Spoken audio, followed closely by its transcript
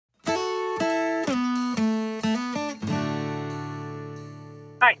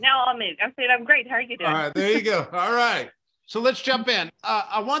right, now I'm in. I said I'm great. How are you doing? All right, there you go. All right. So let's jump in.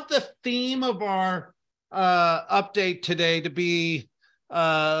 I want the theme of our update today to be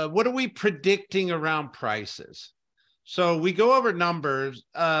what are we predicting around prices? So we go over numbers,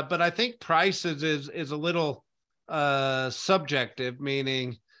 but I think prices is a little subjective,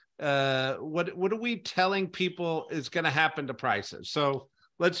 meaning what are we telling people is going to happen to prices? So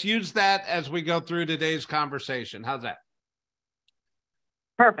let's use that as we go through today's conversation. How's that?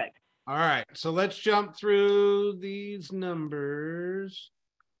 Perfect. All right, so let's jump through these numbers.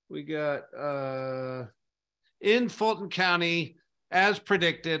 We got in Fulton County, as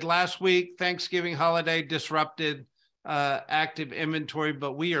predicted, last week, Thanksgiving holiday disrupted active inventory,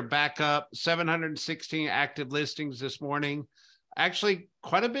 but we are back up 716 active listings this morning. Actually,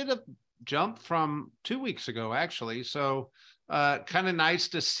 quite a bit of jump from 2 weeks ago, actually. So kind of nice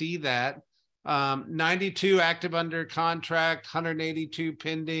to see that. 92 active under contract, 182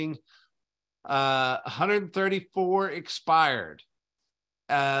 pending, 134 expired.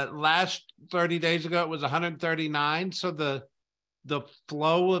 Last 30 days ago, it was 139. So the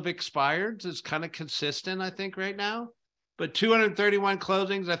flow of expireds is kind of consistent, I think, right now. But 231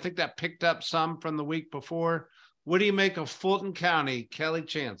 closings, I think that picked up some from the week before. What do you make of Fulton County, Kelly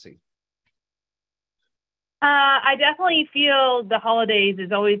Chancy? I definitely feel the holidays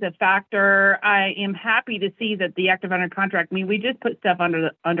is always a factor. I am happy to see that the active under contract, I mean, we just put stuff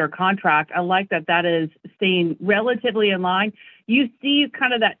under contract. I like that is staying relatively in line. You see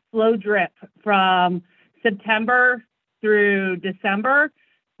kind of that slow drip from September through December,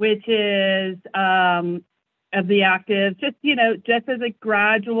 which is of the active, just as a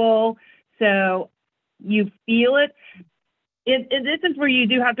gradual. So you feel it. This is where you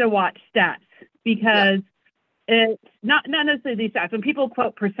do have to watch stats because it's not necessarily these stats. When people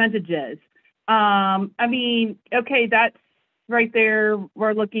quote percentages, I mean, okay, that's right there.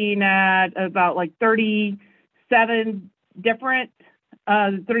 We're looking at about like 37 different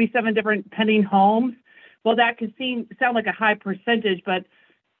pending homes. Well, that could sound like a high percentage, but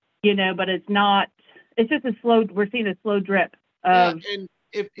it's not. It's just we're seeing a slow drip. And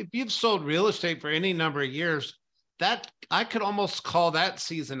if you've sold real estate for any number of years, that I could almost call that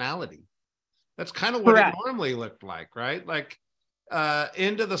seasonality. That's kind of what Correct. It normally looked like, right? Like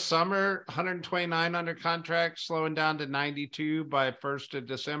into the summer, 129 under contract, slowing down to 92 by 1st of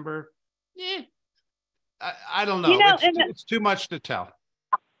December. Yeah, I don't know. It's too much to tell.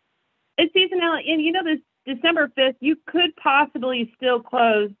 It's seasonality. And this December 5th, you could possibly still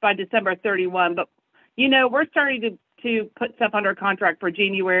close by December 31, but we're starting to put stuff under contract for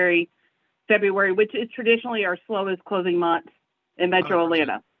January, February, which is traditionally our slowest closing month in Metro 100%.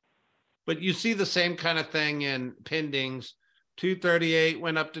 Atlanta. But you see the same kind of thing in pendings. 238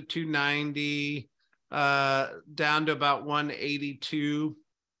 went up to 290, down to about 182.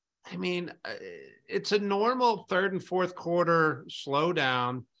 I mean, it's a normal third and fourth quarter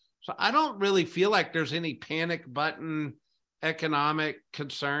slowdown. So I don't really feel like there's any panic button economic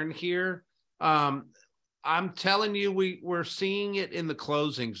concern here. I'm telling you, we're seeing it in the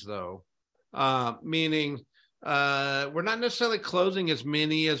closings, though, meaning we're not necessarily closing as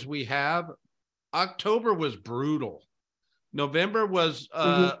many as we have. October was brutal. November was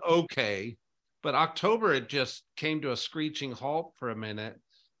okay, but October, it just came to a screeching halt for a minute.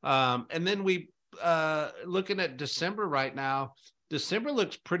 And then we looking at December right now. December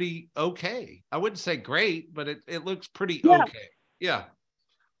looks pretty okay. I wouldn't say great, but it looks pretty okay. Yeah.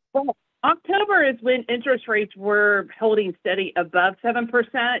 Well, October is when interest rates were holding steady above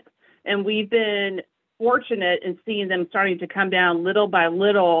 7%, and we've been fortunate in seeing them starting to come down little by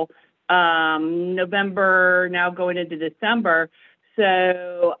little. November, now going into December.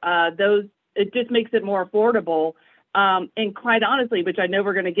 So it just makes it more affordable. And quite honestly, which I know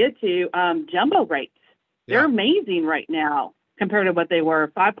we're going to get to, jumbo rates. They're amazing right now compared to what they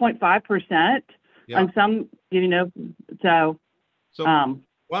were, 5.5% on some, so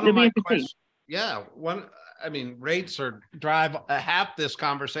one of my questions, rates drive half this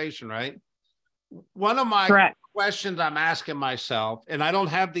conversation, right? One of my questions I'm asking myself, and I don't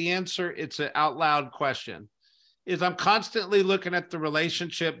have the answer, it's an out loud question, is I'm constantly looking at the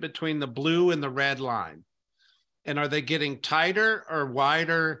relationship between the blue and the red line. And are they getting tighter or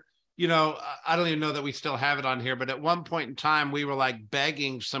wider? I don't even know that we still have it on here, but at one point in time, we were like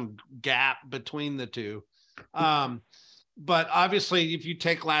begging some gap between the two. But obviously, if you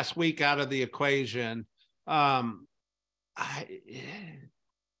take last week out of the equation,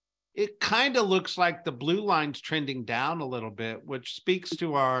 it kind of looks like the blue line's trending down a little bit, which speaks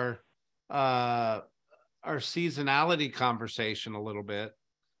to our seasonality conversation a little bit.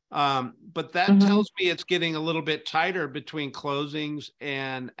 But that tells me it's getting a little bit tighter between closings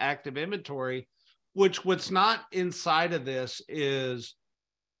and active inventory, which what's not inside of this is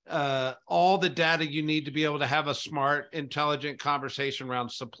all the data you need to be able to have a smart, intelligent conversation around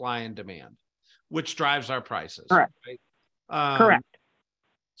supply and demand, which drives our prices. Correct. Right? Correct.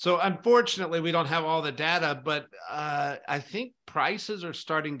 So unfortunately, we don't have all the data, but I think prices are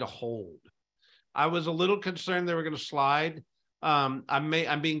starting to hold. I was a little concerned they were going to slide.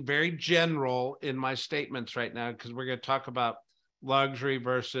 I'm being very general in my statements right now because we're going to talk about luxury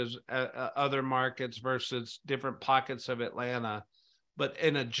versus other markets versus different pockets of Atlanta. But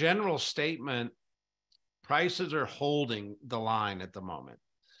in a general statement, prices are holding the line at the moment.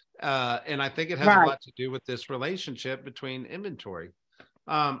 And I think it has a lot to do with this relationship between inventory.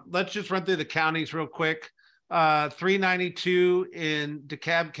 Let's just run through the counties real quick. 392 in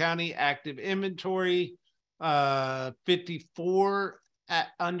DeKalb County, active inventory, 54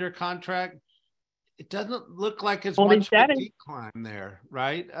 under contract. It doesn't look like it's much of a decline there,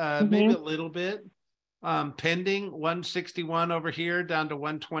 right? Maybe a little bit. Pending 161 over here down to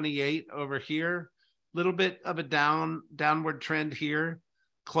 128 over here. Little bit of a downward trend here.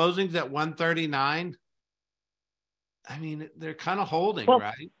 Closings at 139. I mean, they're kind of holding,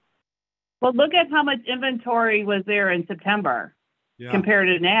 right? Well, look at how much inventory was there in September compared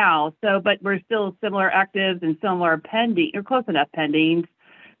to now. So, but we're still similar actives and similar pending, or close enough pendings.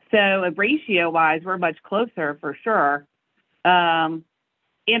 So ratio-wise, we're much closer for sure. And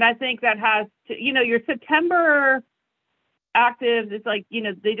I think that has to, your September actives, it's like,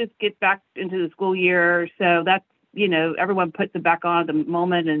 they just get back into the school year. So that's, everyone puts it back on at the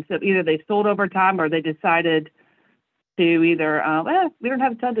moment. And so either they sold over time or they decided to either, we don't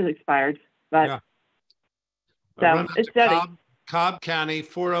have a ton that expired. But so it's steady. Cobb County,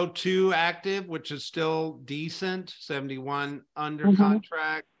 402 active, which is still decent, 71 under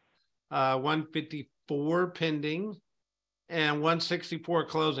contract, 154 pending, and 164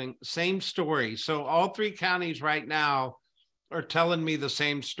 closing. Same story. So all three counties right now are telling me the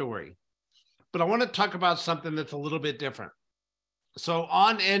same story. But I want to talk about something that's a little bit different. So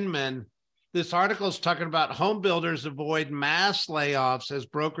on Inman, this article is talking about home builders avoid mass layoffs as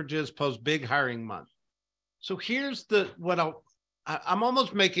brokerages post big hiring month. So here's I'm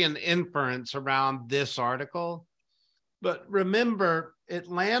almost making an inference around this article. But remember,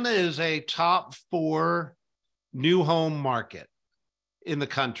 Atlanta is a top 4 new home market in the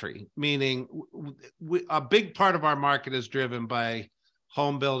country, meaning a big part of our market is driven by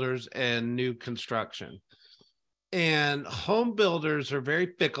home builders and new construction. And home builders are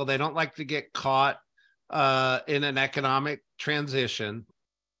very fickle. They don't like to get caught in an economic transition.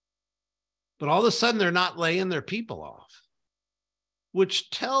 But all of a sudden, they're not laying their people off, which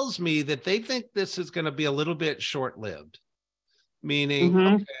tells me that they think this is going to be a little bit short-lived.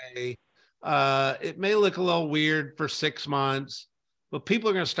 Meaning, okay, it may look a little weird for 6 months, but people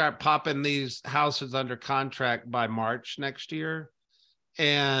are going to start popping these houses under contract by March next year.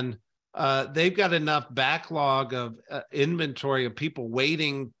 And they've got enough backlog of inventory of people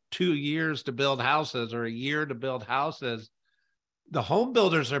waiting 2 years to build houses or a year to build houses. The home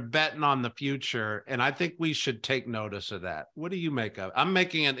builders are betting on the future, and I think we should take notice of that. What do you make of it? I'm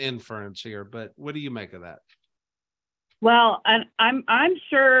making an inference here, but what do you make of that? Well, and I'm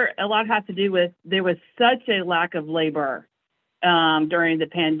sure a lot has to do with there was such a lack of labor during the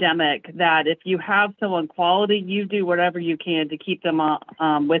pandemic that if you have someone quality, you do whatever you can to keep them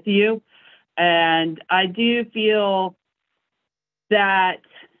with you. And I do feel that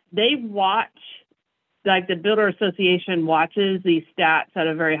they watch, like the Builder Association watches these stats at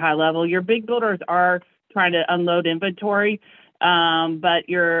a very high level. Your big builders are trying to unload inventory, but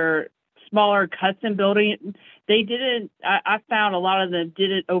your smaller custom building, they didn't, I found a lot of them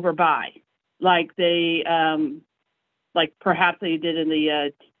didn't overbuy like they, like perhaps they did in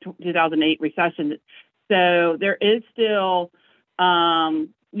the 2008 recession. So there is still, I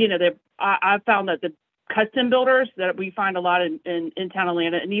found that the custom builders that we find a lot in town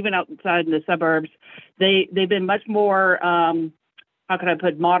Atlanta and even outside in the suburbs, they've been much more, how can I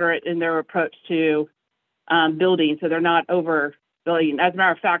put, moderate in their approach to building. So they're not overbuilding. As a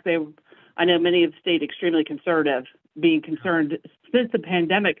matter of fact, I know many have stayed extremely conservative, being concerned since the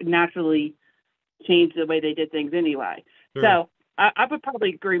pandemic naturally changed the way they did things anyway. Sure. So I would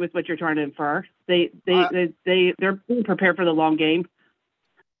probably agree with what you're trying to infer. They're being prepared for the long game.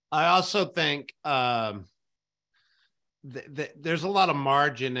 I also think there's a lot of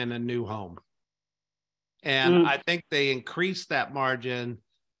margin in a new home. And I think they increased that margin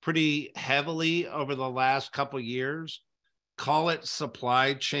pretty heavily over the last couple of years. Call it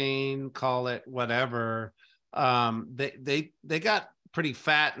supply chain, call it whatever. They got pretty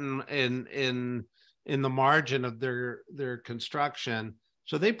fat in the margin of their construction.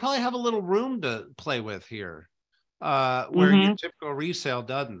 So they probably have a little room to play with here, where your typical resale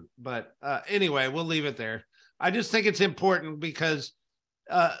doesn't. But anyway, we'll leave it there. I just think it's important because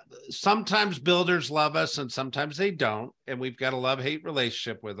sometimes builders love us and sometimes they don't. And we've got a love-hate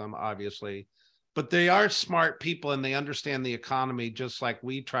relationship with them, obviously. But they are smart people and they understand the economy just like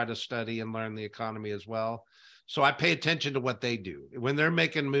we try to study and learn the economy as well. So I pay attention to what they do. When they're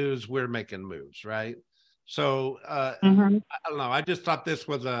making moves, we're making moves, right? So I don't know. I just thought this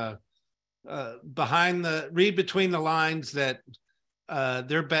was a read between the lines that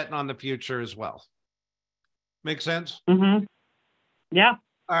they're betting on the future as well. Make sense? Yeah.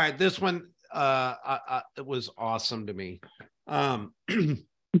 All right. This one, it was awesome to me.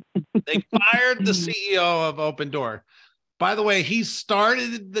 They fired the CEO of Open Door. By the way, he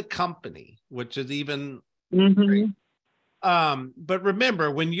started the company, which is even great. But remember,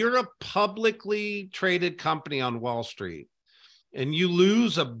 when you're a publicly traded company on Wall Street and you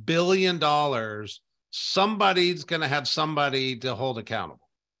lose $1 billion, somebody's going to have somebody to hold accountable.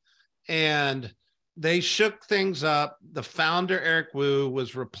 And they shook things up. The founder, Eric Wu,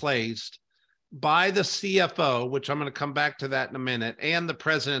 was replaced by the CFO, which I'm going to come back to that in a minute, and the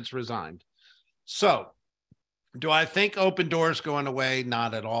president's resigned. So do I think Open Door's going away?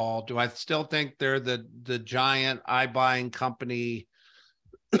 Not at all. Do I still think they're the giant iBuying company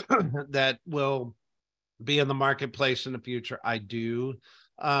that will be in the marketplace in the future? I do.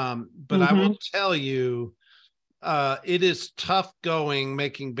 But I will tell you, it is tough going,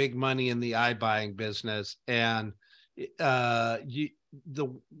 making big money in the iBuying business. And remember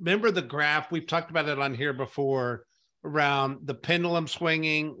the graph, we've talked about it on here before, around the pendulum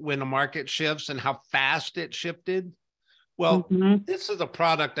swinging when a market shifts and how fast it shifted. Well, this is a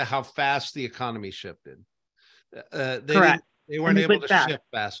product of how fast the economy shifted. Correct. They weren't able to shift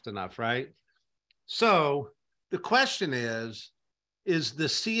fast enough, right? So the question is the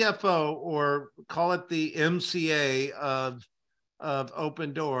CFO, or call it the MCA of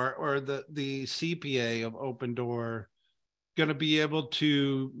Open Door, or the CPA of Open Door, going to be able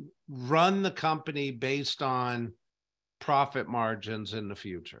to run the company based on profit margins in the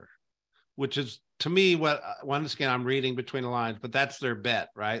future? Which is, to me, what, once again, I'm reading between the lines, but that's their bet,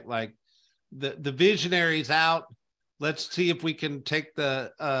 right? Like the visionary's out. Let's see if we can take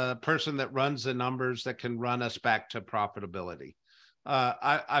the person that runs the numbers that can run us back to profitability.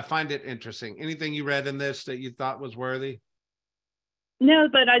 I find it interesting. Anything you read in this that you thought was worthy? No,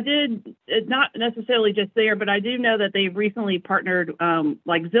 but I did, not necessarily just there, but I do know that they've recently partnered,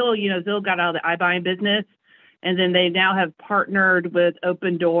 like Zillow. Zillow got out of the iBuying business, and then they now have partnered with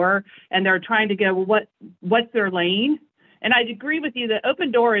Open Door, and they're trying to go, well, what's their lane? And I agree with you that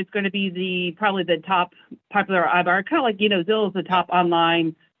Open Door is going to be probably the top popular iBuyer, kind of like, Zillow is the top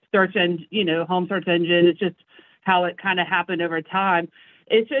online search engine, home search engine. It's just how it kind of happened over time.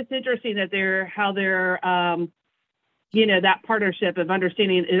 It's just interesting that that partnership of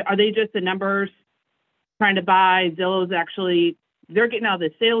understanding, are they just the numbers trying to buy? Zillow's actually, they're getting out of the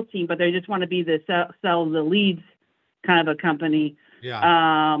sales team, but they just want to be the sell the leads kind of a company.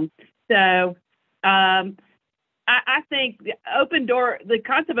 Yeah. I think Open Door, the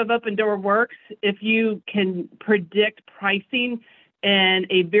concept of Open Door works if you can predict pricing in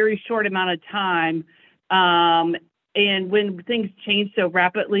a very short amount of time. And when things change so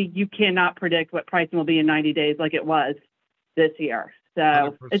rapidly, you cannot predict what pricing will be in 90 days like it was this year. So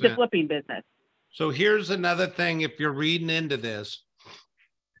 100%. It's a flipping business. So here's another thing. If you're reading into this,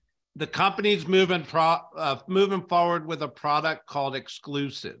 the company's moving forward with a product called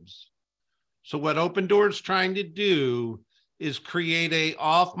exclusives. So what Open Door is trying to do is create a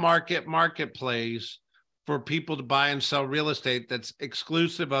off-market marketplace for people to buy and sell real estate that's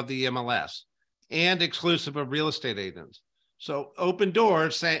exclusive of the MLS and exclusive of real estate agents. So Open Door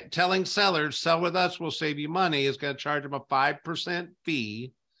telling sellers, sell with us, we'll save you money, is going to charge them a 5%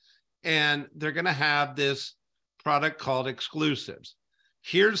 fee. And they're going to have this product called exclusives.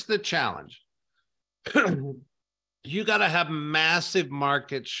 Here's the challenge. You got to have massive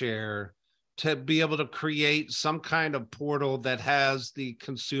market share to be able to create some kind of portal that has the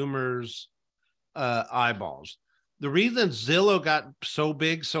consumer's eyeballs. The reason Zillow got so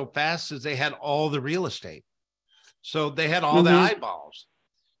big so fast is they had all the real estate. So they had all the eyeballs.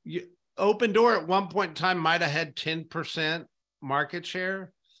 Open Door at one point in time might have had 10% market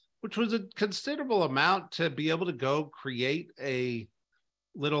share, which was a considerable amount to be able to go create a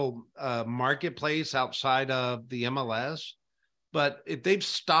little marketplace outside of the MLS. But if they've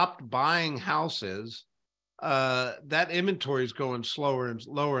stopped buying houses, that inventory is going slower and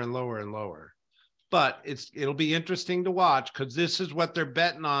lower and lower and lower. but it'll be interesting to watch, because this is what they're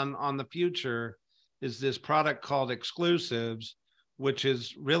betting on the future, is this product called exclusives, which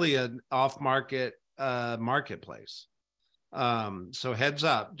is really an off-market marketplace. So heads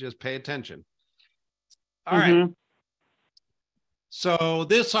up, just pay attention. All right. So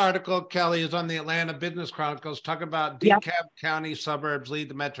this article, Kelly, is on the Atlanta Business Chronicles, talking about DeKalb County suburbs lead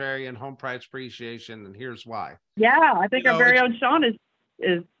the metro area in home price appreciation, and here's why. Yeah, I think our very own Sean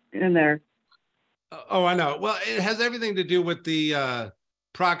is in there. Oh, I know. Well, it has everything to do with the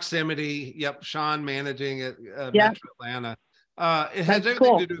proximity. Yep, Sean managing it, Metro Atlanta. It has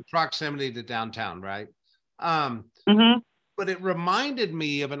everything to do with proximity to downtown, right? But it reminded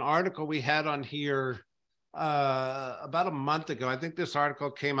me of an article we had on here about a month ago. I think this article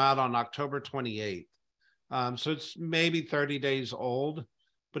came out on October 28th. So it's maybe 30 days old.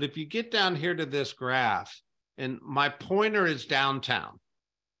 But if you get down here to this graph, and my pointer is downtown,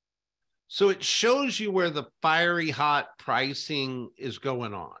 so it shows you where the fiery hot pricing is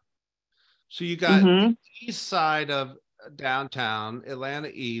going on. So you got the east side of downtown, Atlanta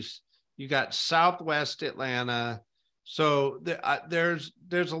East, you got Southwest Atlanta. So there's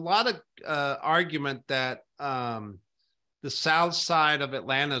a lot of argument that the south side of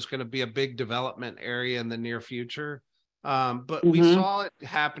Atlanta is going to be a big development area in the near future. But we saw it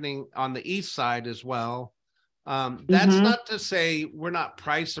happening on the east side as well. That's not to say we're not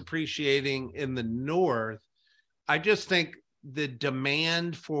price appreciating in the north. I just think the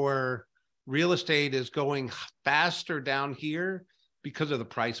demand for real estate is going faster down here because of the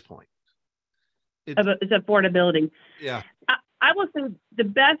price point. It's affordability. Yeah. I will say the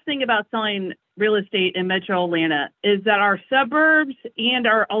best thing about selling real estate in Metro Atlanta is that our suburbs and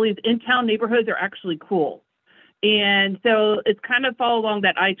all these in-town neighborhoods are actually cool. And so it's kind of follow along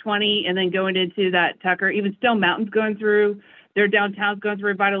that I-20 and then going into that Tucker, even Stone Mountain's going through, their downtown's going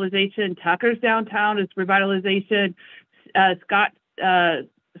through revitalization. Tucker's downtown is revitalization. Scottsdale,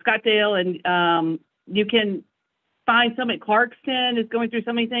 and you can find some at Clarkston is going through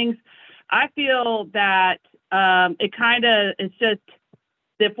so many things. I feel that it's just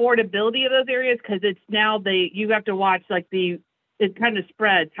the affordability of those areas, because it's now you have to watch it kind of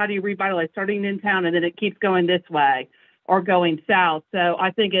spreads. How do you revitalize starting in town and then it keeps going this way or going south? So I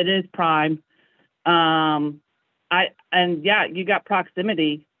think it is prime. You got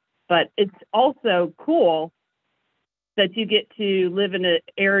proximity, but it's also cool that you get to live in an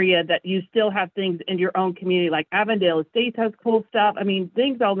area that you still have things in your own community. Like Avondale Estates has cool stuff. I mean,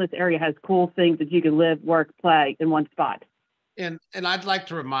 things all in this area has cool things that you can live, work, play in one spot. And I'd like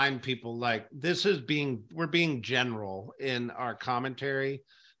to remind people, like, we're being general in our commentary.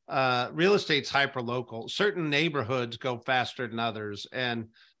 Real estate's hyper local. Certain neighborhoods go faster than others, and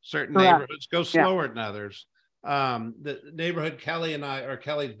certain neighborhoods go slower than others. The neighborhood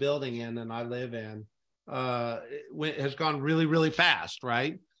Kelly's building in and I live in has gone really, really fast,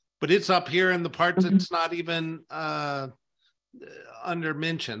 right? But it's up here in the parts it's not even under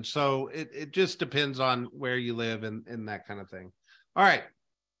mentioned. So it just depends on where you live and that kind of thing. All right,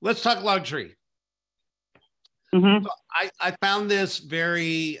 let's talk luxury. So I found this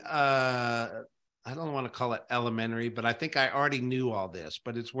very, I don't want to call it elementary, but I think I already knew all this,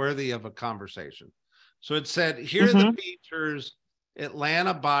 but it's worthy of a conversation. So it said, here are the features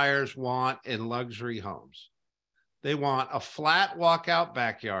Atlanta buyers want in luxury homes. They want a flat walkout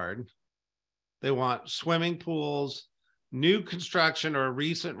backyard. They want swimming pools, new construction or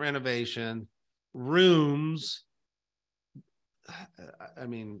recent renovation, rooms. I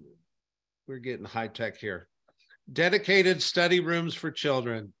mean, we're getting high tech here. Dedicated study rooms for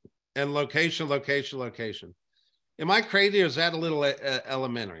children, and location. Am I crazy, or is that a little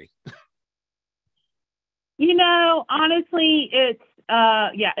elementary? You know, honestly, it's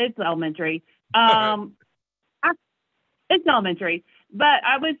elementary. It's elementary, but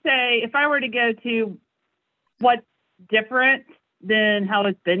I would say if I were to go to what's different than how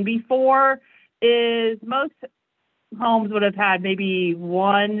it's been before, is most homes would have had maybe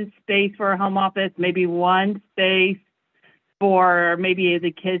one space for a home office, maybe one space for maybe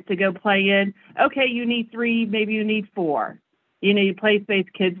the kids to go play in. Okay, you need 3, maybe you need 4. You know, you play space,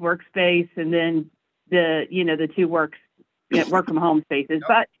 kids workspace, and then the 2 work from home spaces.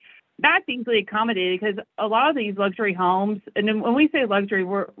 But that's easily accommodated because a lot of these luxury homes, and then when we say luxury,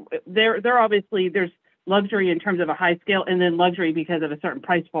 they're obviously, there's luxury in terms of a high scale and then luxury because of a certain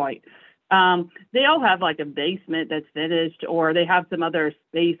price point. They all have like a basement that's finished, or they have some other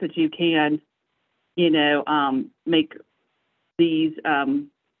space that you can, make these,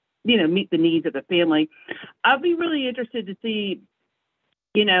 meet the needs of the family. I'd be really interested to see,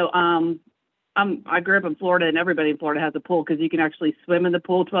 I grew up in Florida, and everybody in Florida has a pool because you can actually swim in the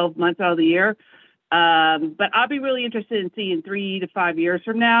pool 12 months out of the year. But I'll be really interested in seeing 3 to 5 years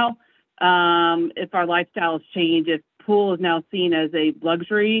from now, if our lifestyles change, if pool is now seen as a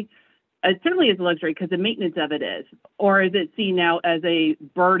luxury. It certainly is a luxury because the maintenance of it is, or is it seen now as a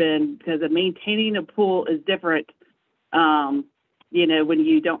burden because of maintaining a pool is different, when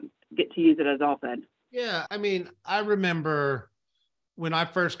you don't get to use it as often. Yeah. I mean, I remember when I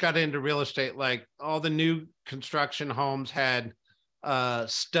first got into real estate, like all the new construction homes had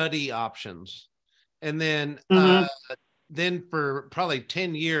study options. And then for probably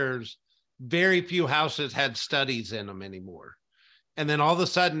 10 years, very few houses had studies in them anymore. And then all of a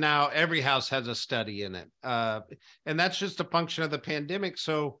sudden now every house has a study in it. And that's just a function of the pandemic.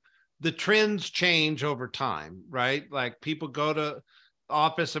 So the trends change over time, right? Like people go to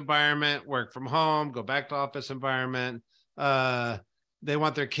office environment, work from home, go back to office environment. They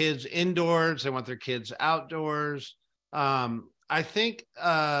want their kids indoors. They want their kids outdoors. I think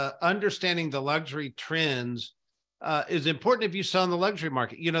understanding the luxury trends is important if you sell in the luxury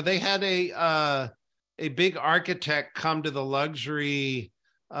market. They had a big architect come to the luxury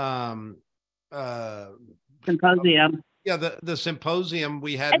Symposium. Yeah, the symposium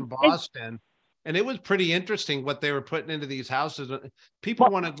we had in Boston, and it was pretty interesting what they were putting into these houses. People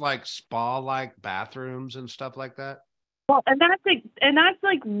wanted like spa-like bathrooms and stuff like that. Well, and that's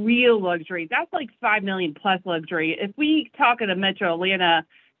like real luxury. That's like 5 million plus luxury. If we talk in a Metro Atlanta,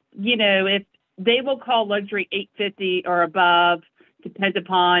 if they will call luxury 850 or above, depends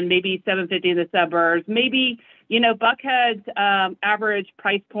upon maybe 750 in the suburbs, maybe, Buckhead's average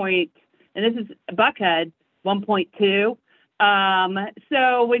price point, and this is Buckhead, 1.2.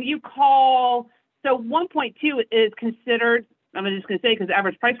 So when you call, 1.2 is considered, I'm just going to say, because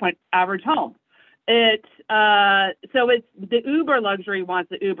average price point, average home. It's the Uber luxury wants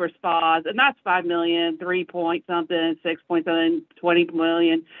the Uber spas, and that's 5 million, 3 point something, 6 point something, 20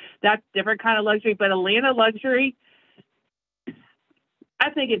 million. That's different kind of luxury. But Atlanta luxury, I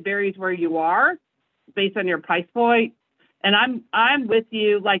think it varies where you are based on your price point. And I'm with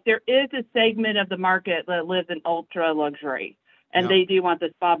you. Like there is a segment of the market that lives in ultra luxury, and they do want the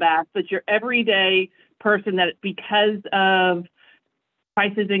spa bath. But your everyday person that because of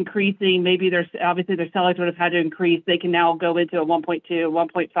prices increasing, maybe their sellers would have had to increase. They can now go into a 1.2,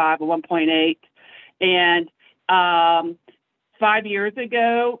 1.5, a 1.8. And 5 years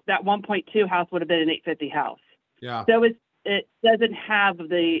ago, that 1.2 house would have been an 850 house. Yeah. So it doesn't have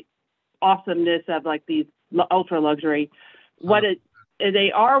the awesomeness of like these ultra luxury. What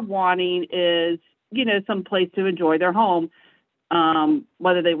they are wanting is, some place to enjoy their home,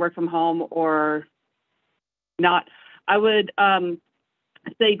 whether they work from home or not. I would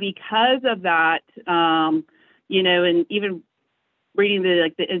say because of that, and even reading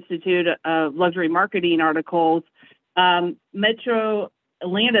the Institute of Luxury Marketing articles, Metro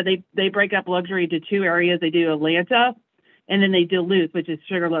Atlanta, they break up luxury into 2 areas. They do Atlanta, and then they Duluth, which is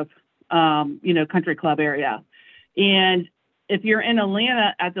Sugarloaf, country club area. And if you're in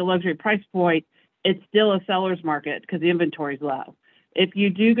Atlanta at the luxury price point, it's still a seller's market because the inventory is low. If you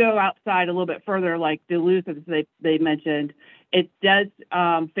do go outside a little bit further, like Duluth, as they mentioned, it does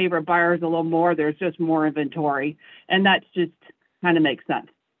favor buyers a little more. There's just more inventory, and that's just kind of makes sense.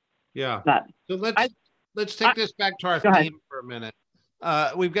 Yeah. But so let's take this back to our theme for a minute.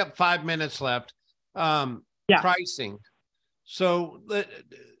 We've got 5 minutes left. Pricing. So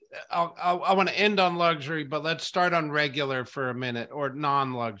I want to end on luxury, but let's start on regular for a minute, or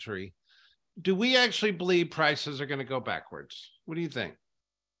non-luxury. Do we actually believe prices are going to go backwards? What do you think?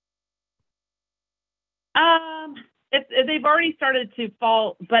 If they've already started to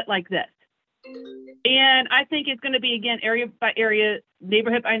fall, but like this. And I think it's going to be, again, area by area,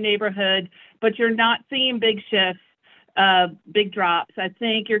 neighborhood by neighborhood, but you're not seeing big shifts, big drops. I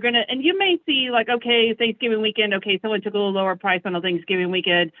think you're going to, and you may see like, okay, Thanksgiving weekend, okay, someone took a little lower price on a Thanksgiving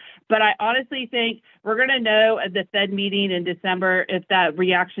weekend, but I honestly think we're going to know at the Fed meeting in December if that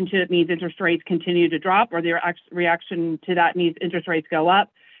reaction to it means interest rates continue to drop, or the reaction to that means interest rates go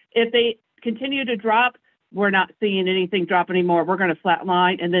up. If they continue to drop, we're not seeing anything drop anymore. We're going to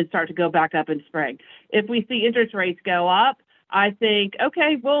flatline and then start to go back up in spring. If we see interest rates go up, I think,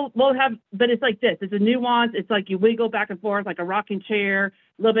 okay, we'll have, but it's like this. It's a nuance. It's like you wiggle back and forth like a rocking chair,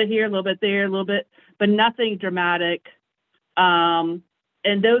 a little bit here, a little bit there, a little bit, but nothing dramatic. And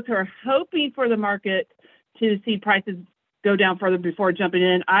those who are hoping for the market to see prices go down further before jumping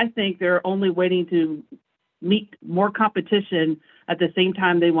in, I think they're only waiting to meet more competition at the same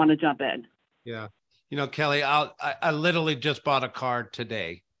time they want to jump in. Yeah. Kelly, I literally just bought a car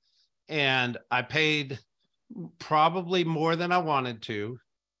today, and I paid probably more than I wanted to,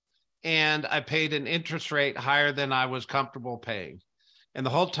 and I paid an interest rate higher than I was comfortable paying. And the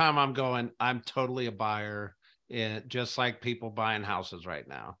whole time I'm going, I'm totally a buyer, just like people buying houses right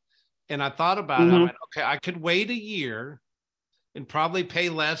now. And I thought about it. I went, okay, I could wait a year and probably pay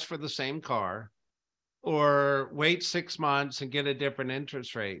less for the same car, or wait 6 months and get a different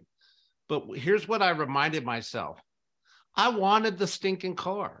interest rate. But here's what I reminded myself. I wanted the stinking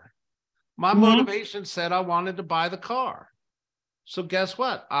car. My motivation said I wanted to buy the car. So guess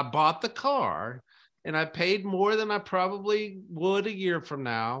what? I bought the car, and I paid more than I probably would a year from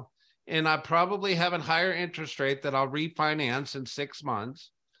now. And I probably have a higher interest rate that I'll refinance in 6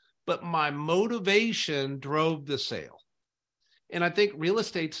 months. But my motivation drove the sale. And I think real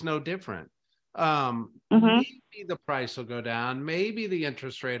estate's no different. Maybe the price will go down. Maybe the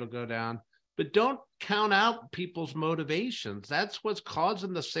interest rate will go down. But don't count out people's motivations. That's what's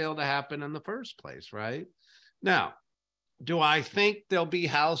causing the sale to happen in the first place, right? Now, do I think there'll be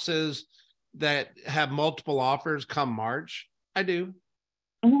houses that have multiple offers come March? I do.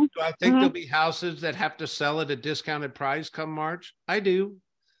 Do I think there'll be houses that have to sell at a discounted price come March? I do.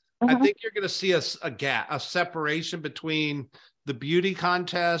 I think you're going to see a gap, a separation between the beauty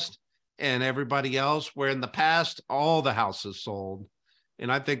contest and everybody else, where in the past, all the houses sold.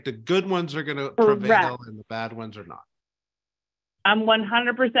 And I think the good ones are going to prevail and the bad ones are not. I'm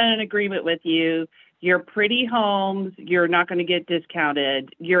 100% in agreement with you. Your pretty homes, you're not going to get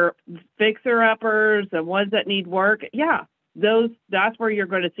discounted. Your fixer-uppers, the ones that need work, that's where you're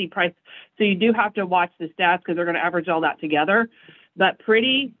going to see price. So you do have to watch the stats because they're going to average all that together. But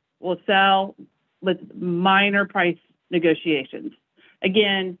pretty will sell with minor price negotiations.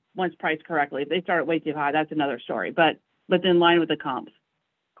 Again, once priced correctly. If they start way too high, that's another story. But in line with the comps.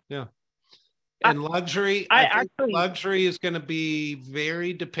 Yeah. And luxury, I think luxury is going to be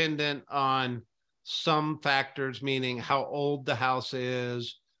very dependent on some factors, meaning how old the house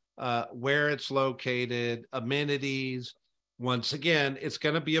is, where it's located, amenities. Once again, it's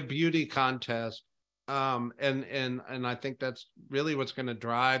going to be a beauty contest. And I think that's really what's going to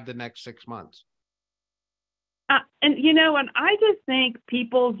drive the next 6 months. And I just think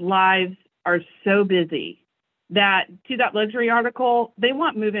people's lives are so busy that, to that luxury article, they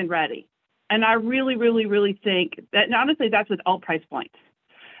want move-in ready. And I really, really, really think that, and honestly, that's with all price points.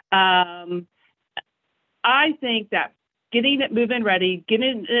 I think that getting it move-in ready,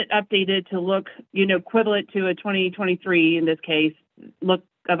 getting it updated to look, equivalent to a 2023, in this case, look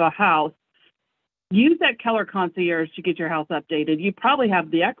of a house, use that Keller Concierge to get your house updated. You probably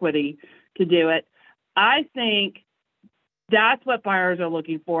have the equity to do it. I think that's what buyers are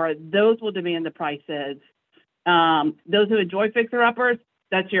looking for. Those will demand the prices. Those who enjoy fixer-uppers,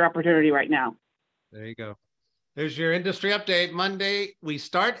 that's your opportunity right now. There you go. There's your industry update. Monday, we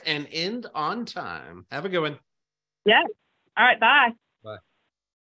start and end on time. Have a good one. Yes. All right. Bye.